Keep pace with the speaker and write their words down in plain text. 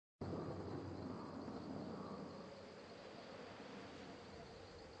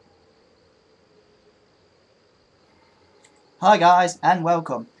Hi guys and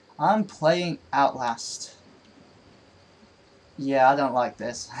welcome. I'm playing Outlast. Yeah, I don't like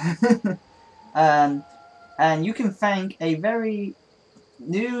this. um, and you can thank a very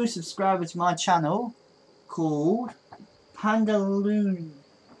new subscriber to my channel called Pandaloozable.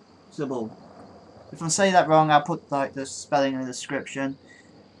 If I say that wrong, I'll put like the spelling in the description.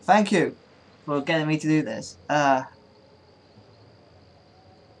 Thank you for getting me to do this.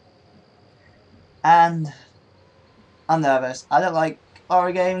 And I'm nervous. I don't like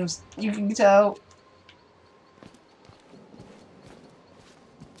horror games. You can tell.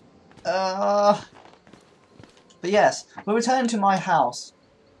 But yes, we're returning to my house.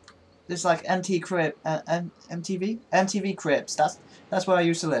 This like MTV Cribs. That's where I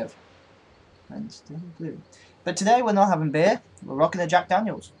used to live. And still do. But today we're not having beer. We're rocking a Jack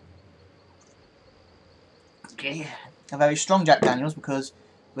Daniels. Yeah. A very strong Jack Daniels because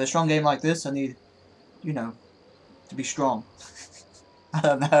with a strong game like this, I need, you know, to be strong. I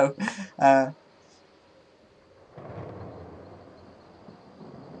don't know. I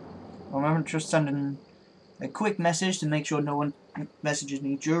remember just sending a quick message to make sure no one messages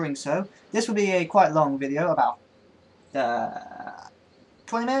me during so. This will be a quite long video, about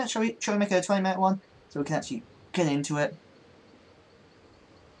 20 minutes. Shall we make it a 20-minute one so we can actually get into it?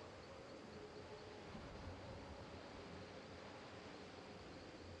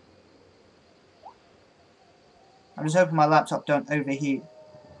 I'm just hoping my laptop don't overheat.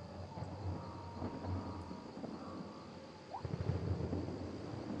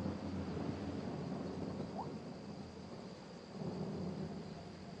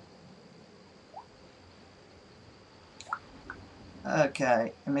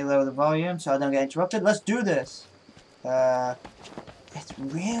 Okay, let me lower the volume so I don't get interrupted. Let's do this! It's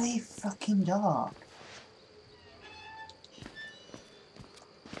really fucking dark.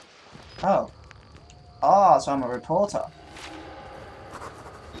 Oh. Oh, so I'm a reporter.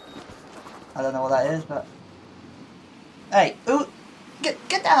 I don't know what that is, but... Hey, ooh!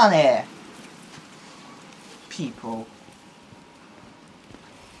 Get down here! People.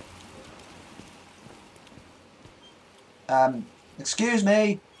 Excuse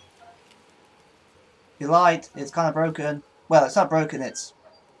me! Your light, it's kind of broken. Well, it's not broken, it's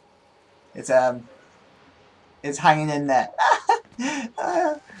hanging in there.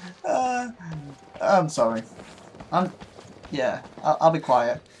 I'm sorry. Yeah, I'll be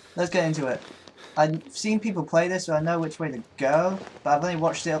quiet. Let's get into it. I've seen people play this, so I know which way to go, but I've only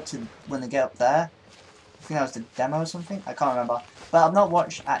watched it up to when they get up there. I think that was the demo or something. I can't remember. But I've not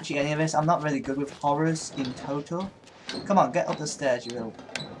watched actually any of this. I'm not really good with horrors in total. Come on, get up the stairs, you little...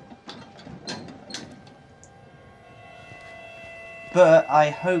 But I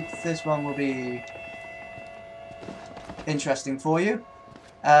hope this one will be interesting for you.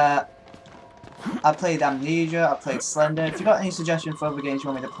 I played Amnesia, I played Slender. If you've got any suggestions for other games you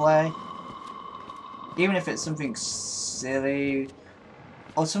want me to play, even if it's something silly,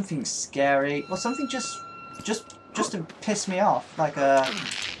 or something scary, or something just to piss me off, like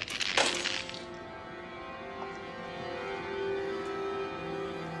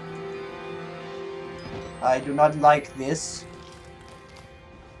I do not like this.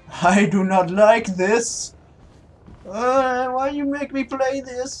 I do not like this. Why you make me play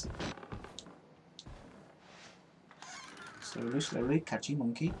this? Slowly, slowly, catchy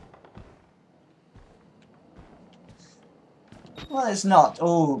monkey. Well, it's not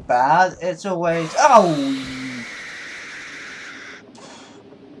all bad. It's always... Oh!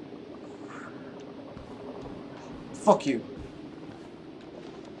 Fuck you.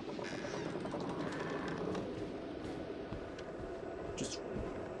 Just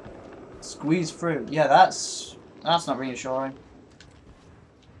squeeze through. Yeah, that's not reassuring.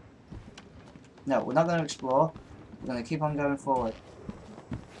 No, we're not going to explore. We're going to keep on going forward.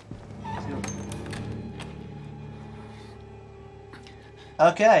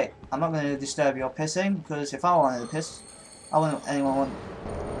 Okay, I'm not going to disturb your pissing, because if I wanted to piss, I wouldn't anyone want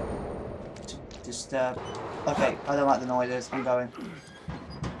to disturb. Okay, I don't like the noises. I'm going.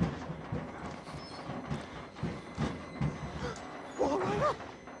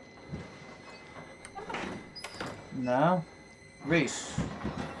 No. Rhys.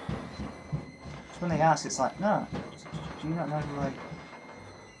 When they ask, it's like, no. Do you not know, like...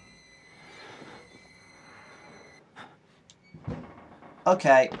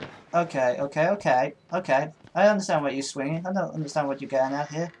 Okay. Okay. I understand what you're swinging. I don't understand what you're getting at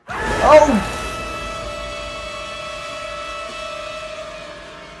here. Oh!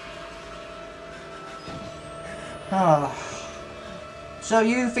 Oh. So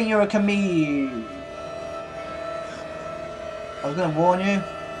you think you're a chameleon? I was gonna warn you.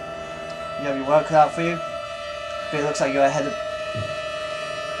 You have your work cut out for you. But it looks like you're ahead of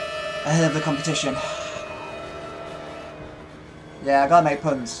the competition. Yeah, I gotta make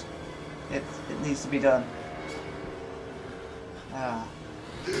puns. It needs to be done. Ah.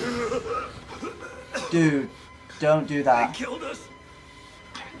 Dude, don't do that. They killed us.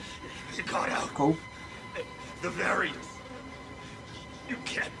 You got out. Cool. The variants. You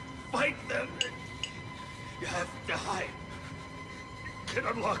can't fight them. You have to hide. You can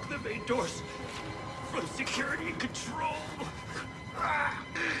unlock the main doors from security control.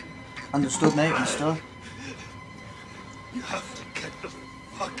 Understood, mate. Understood. You have to get the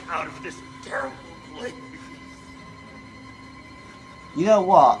fuck out of this terrible place. You know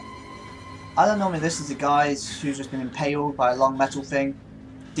what? I don't normally listen to guys who's just been impaled by a long metal thing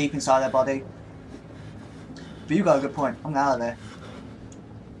deep inside their body. But you got a good point. I'm out of there.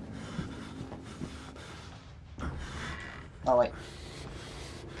 Oh wait.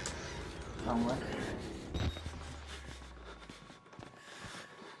 Wrong way.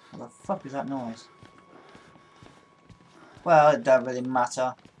 What the fuck is that noise? Well, it don't really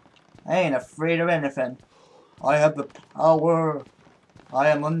matter. I ain't afraid of anything. I have the power. I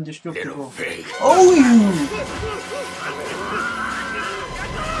am indestructible. Oh,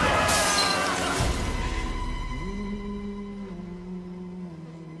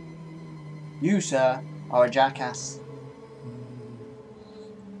 you! You, sir, are a jackass.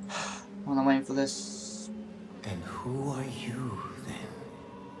 When I'm waiting for this. And who are you, then?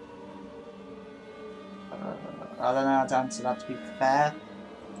 I don't know how to answer that, to be fair.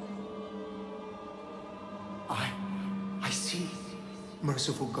 I see.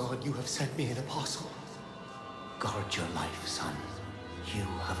 Merciful God, you have sent me an apostle. Guard your life, son. You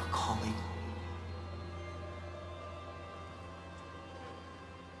have a calling.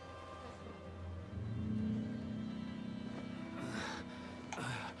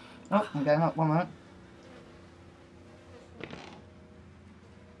 Oh, I'm getting up. 1 minute.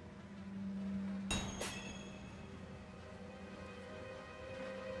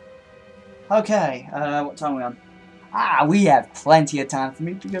 Okay, what time are we on? Ah, we have plenty of time for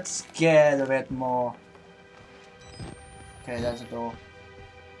me to get scared a bit more. Okay, there's a door.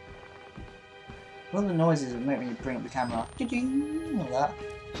 What are the noises that make me bring up the camera? Doo-doo, like that.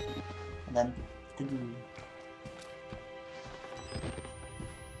 And then, doo-doo.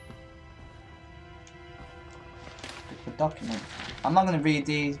 The document. I'm not going to read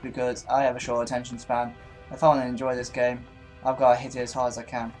these because I have a short attention span. If I want to enjoy this game, I've got to hit it as hard as I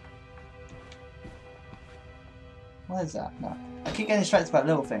can. What is that? No. I keep getting distracted by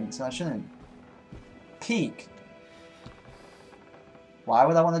little things and I shouldn't. Peek. Why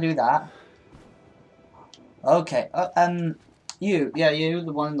would I want to do that? Okay. You. Yeah, you,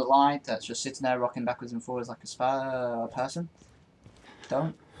 the one in the light that's just sitting there rocking backwards and forwards like a person.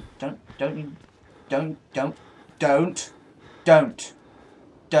 Don't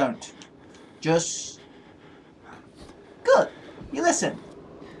Just. Good. You listen.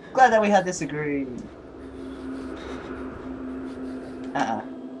 Glad that we had this agreed.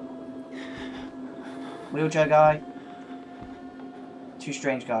 Wheelchair guy. Two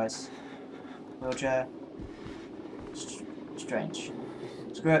strange guys. Wheelchair. Strange.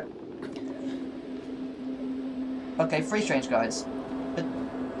 Screw it. Okay, 3 strange guys. But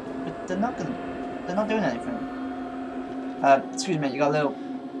they're not doing anything. Excuse me, you got a little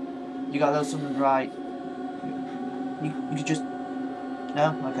something right. You could just.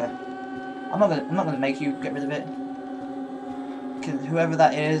 No? Okay. I'm not gonna make you get rid of it. Cause whoever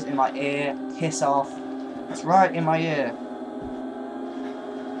that is in my ear, piss off. That's right, in my ear.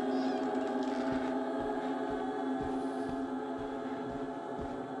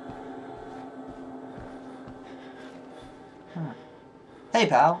 Huh. Hey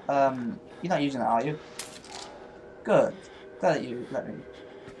pal, you're not using it, are you? Good. Glad that you let me.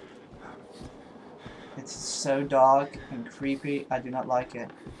 It's so dark and creepy, I do not like it.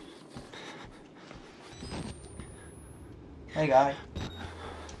 Hey guy.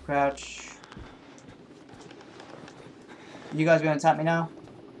 Crouch. You guys gonna attack me now?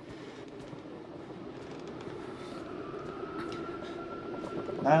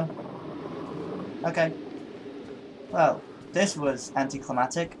 No? Okay. Well, this was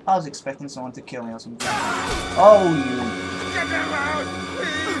anticlimactic. I was expecting someone to kill me or something. Oh, you. Get them out!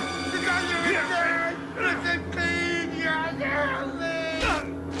 Please! Because you're dead! Listen, please! You're dead!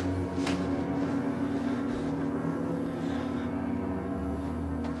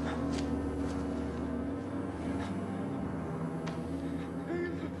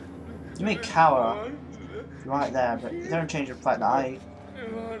 You may cower right there, but it don't change the fact that I...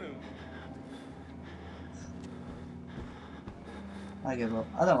 I give up.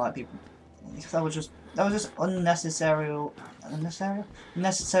 I don't like people. that was just unnecessarily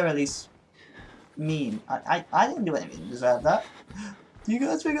mean. I didn't do anything to deserve that. Do you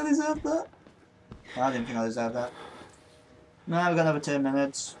guys think I deserve that? I didn't think I deserved that. Now we've got another 10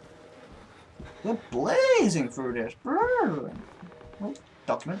 minutes. We're blazing through this. Oh,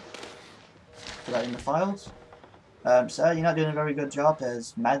 document. Put that in the files. Sir, you're not doing a very good job.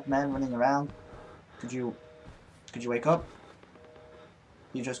 There's madmen running around. Could you wake up?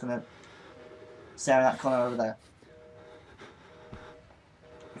 You're just gonna stare in that corner over there.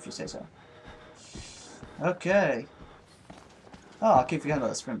 If you say so. Okay. Oh, I keep forgetting about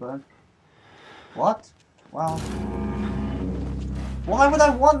the sprint button. What? Well, why would I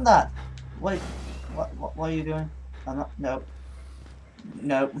want that? Wait, what are you doing? I'm not. Nope.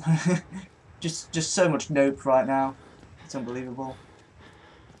 Nope. just so much nope right now. It's unbelievable.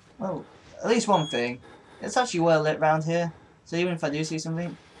 Well, at least one thing. It's actually well lit round here. So even if I do see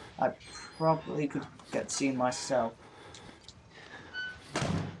something, I probably could get seen myself.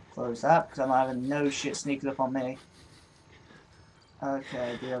 Close that because I'm having no shit sneaking up on me.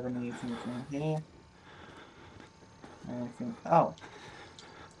 Okay, do you have anything in here? Anything? Oh.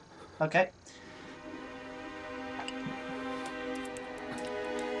 Okay.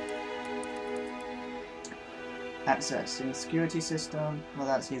 Access in the security system. Well,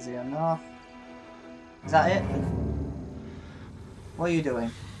 that's easy enough. Is that it? What are you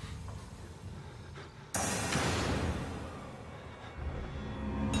doing?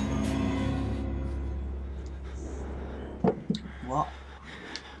 What?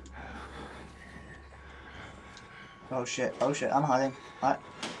 Oh shit, I'm hiding. Right.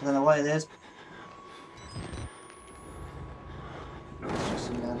 I don't know what it is.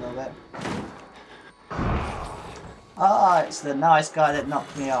 Just in there a little bit. Ah, it's the nice guy that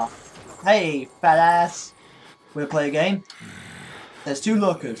knocked me off. Hey, fat ass. Wanna play a game? There's 2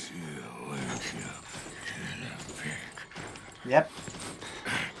 lockers. Yep.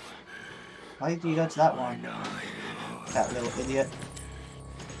 Why do you go to that one? That little idiot.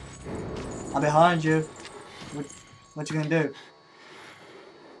 I'm behind you. What you gonna do?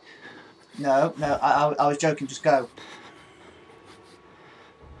 No, I was joking, just go.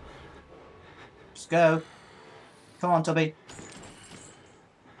 Just go. Come on, Tubby.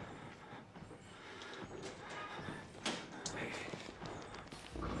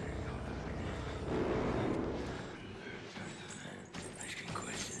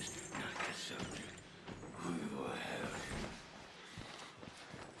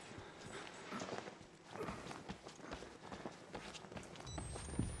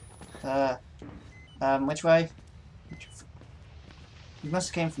 Which way? You must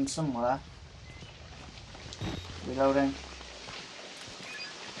have came from somewhere. Reloading.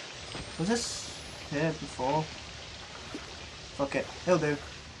 Was this here before? Fuck it, he'll do.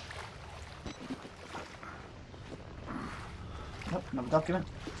 Nope, another document.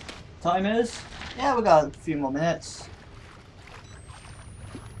 Time is? Yeah, we got a few more minutes.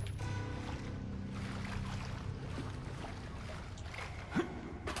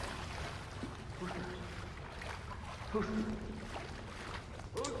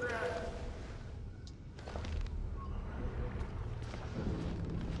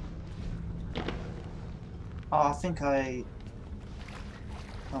 Oh, I think I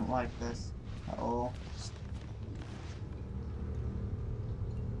don't like this at all.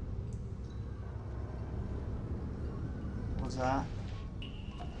 What was that?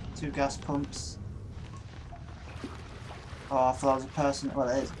 2 gas pumps. Oh, I thought it was a person. Well,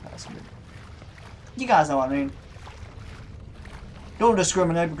 it is a person. You guys know what I mean. Don't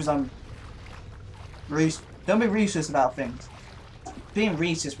discriminate because I'm Rhys. Don't be racist about things. Being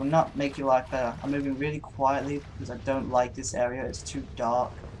racist will not make your life better. I'm moving really quietly because I don't like this area. It's too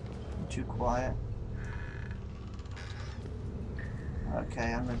dark and too quiet.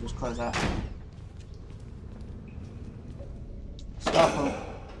 Okay, I'm gonna just close that. Stop them.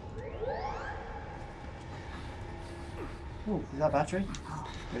 Ooh, is that battery?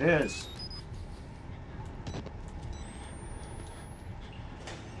 It is.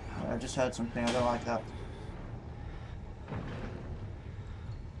 I just heard something. I don't like that.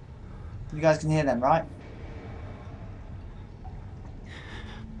 You guys can hear them, right?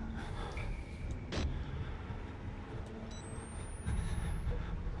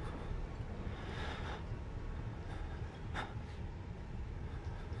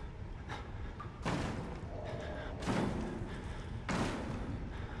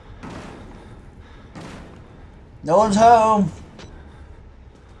 No one's home!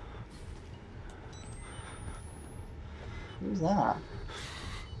 Who's that?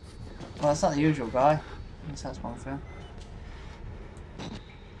 Well, it's not the usual guy. At least that's one thing.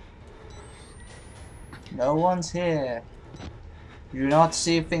 No one's here. You do not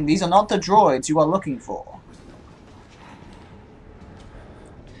see a thing. These are not the droids you are looking for.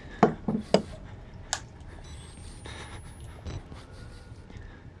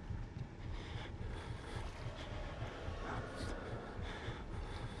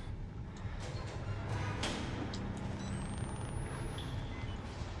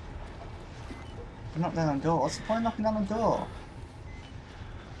 Knock down the door. What's the point of knocking down the door?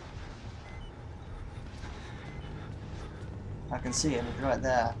 I can see him. He's right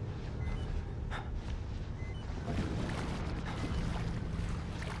there.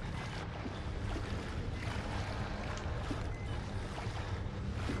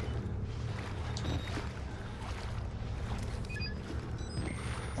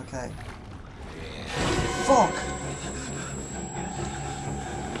 Okay. Fuck!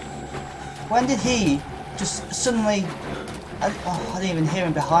 When did he just suddenly... I didn't even hear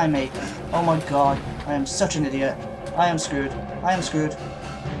him behind me. Oh my god. I am such an idiot. I am screwed. I am screwed.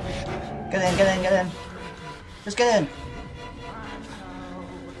 Get in, get in, get in. Just get in.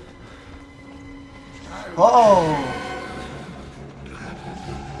 Oh!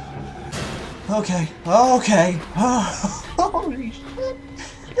 Okay. Okay. Holy shit.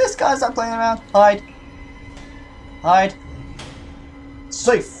 This guy's not playing around. Hide. Hide.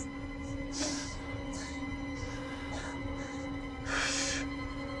 Safe.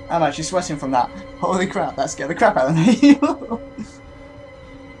 I'm actually sweating from that. Holy crap, that scared the crap out of me.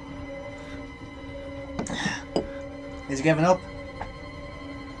 Is he giving up?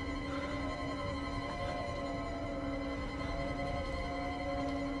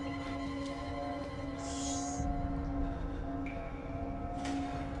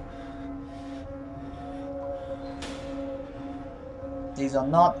 These are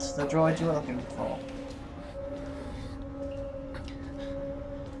not the droids you were looking for.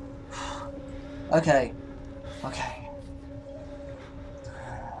 Okay. Okay.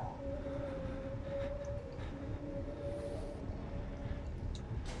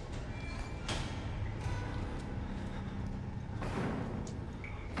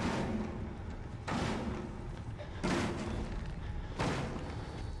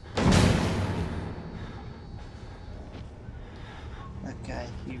 Okay,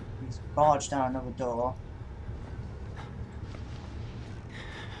 he's barged down another door.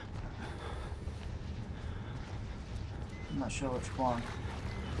 I'm not sure which one.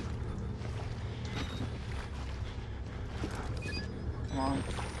 Come on.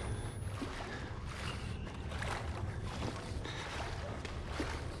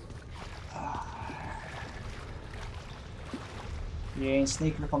 You ain't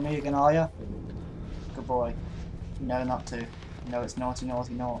sneaking up on me again, are you? Good boy. You know not to. You know it's naughty,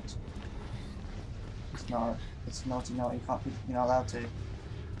 naughty, naughty. It's not. It's naughty, naughty. You can't. You're not allowed to.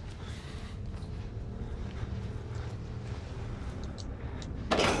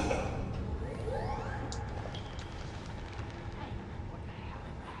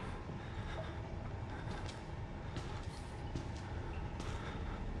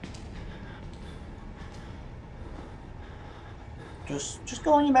 Just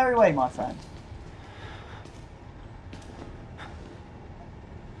go on your merry way, my friend.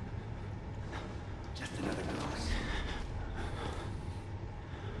 Just another cross.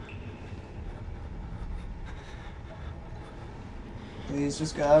 Please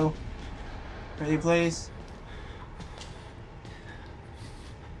just go. Pretty please.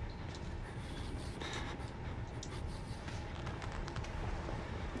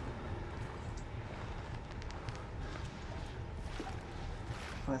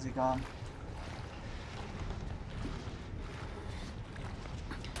 Where's he gone?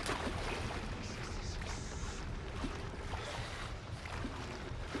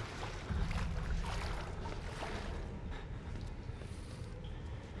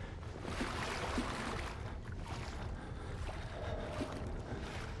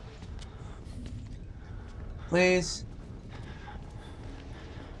 Please.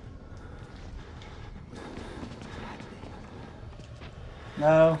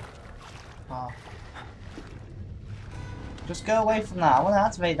 No. Oh. Just go away from that. I want to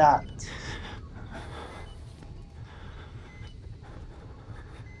activate that.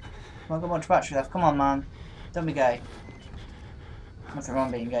 Not got much battery left. Come on, man. Don't be gay. Nothing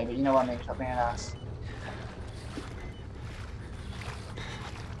wrong being gay, but you know what I mean. Stop being an ass.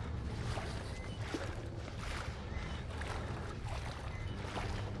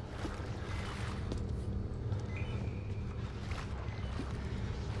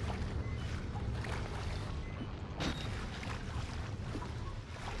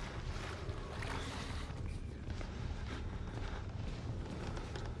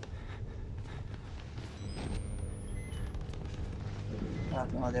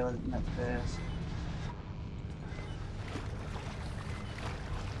 have no idea what the next bit is.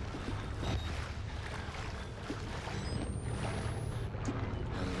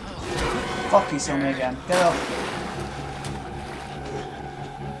 Fuck, he saw me again. Get up.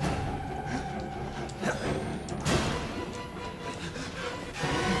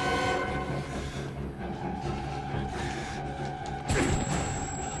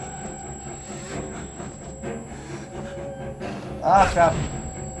 Ah, crap.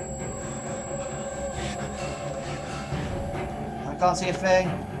 I can't see a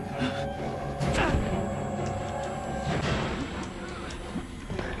thing.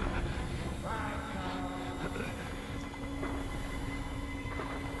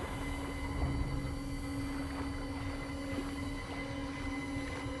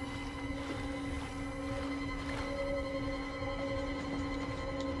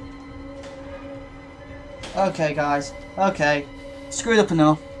 Okay, guys. Okay. Screwed up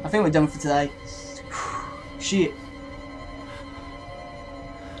enough. I think we're done for today. Shit.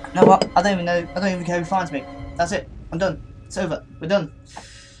 You know what? I don't even know. I don't even care who finds me. That's it. I'm done. It's over. We're done.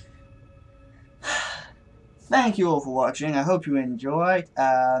 Thank you all for watching. I hope you enjoyed.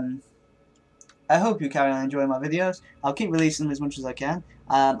 I hope you carry on enjoying my videos. I'll keep releasing them as much as I can.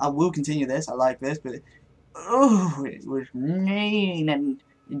 I will continue this. I like this, but it was mean and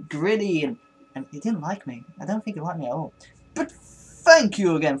gritty, and it didn't like me. I don't think it liked me at all. But thank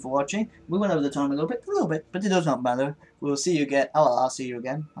you again for watching. We went over the time a little bit, but it does not matter. We'll see you again. Oh, I'll see you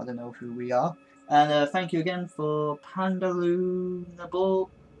again. I don't know who we are. And thank you again for Pandalunable.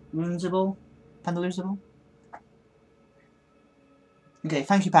 Okay,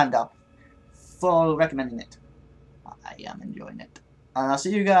 thank you, Panda, for recommending it. I am enjoying it. And I'll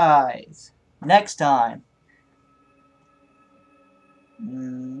see you guys next time.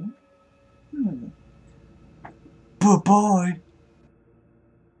 Bye-bye.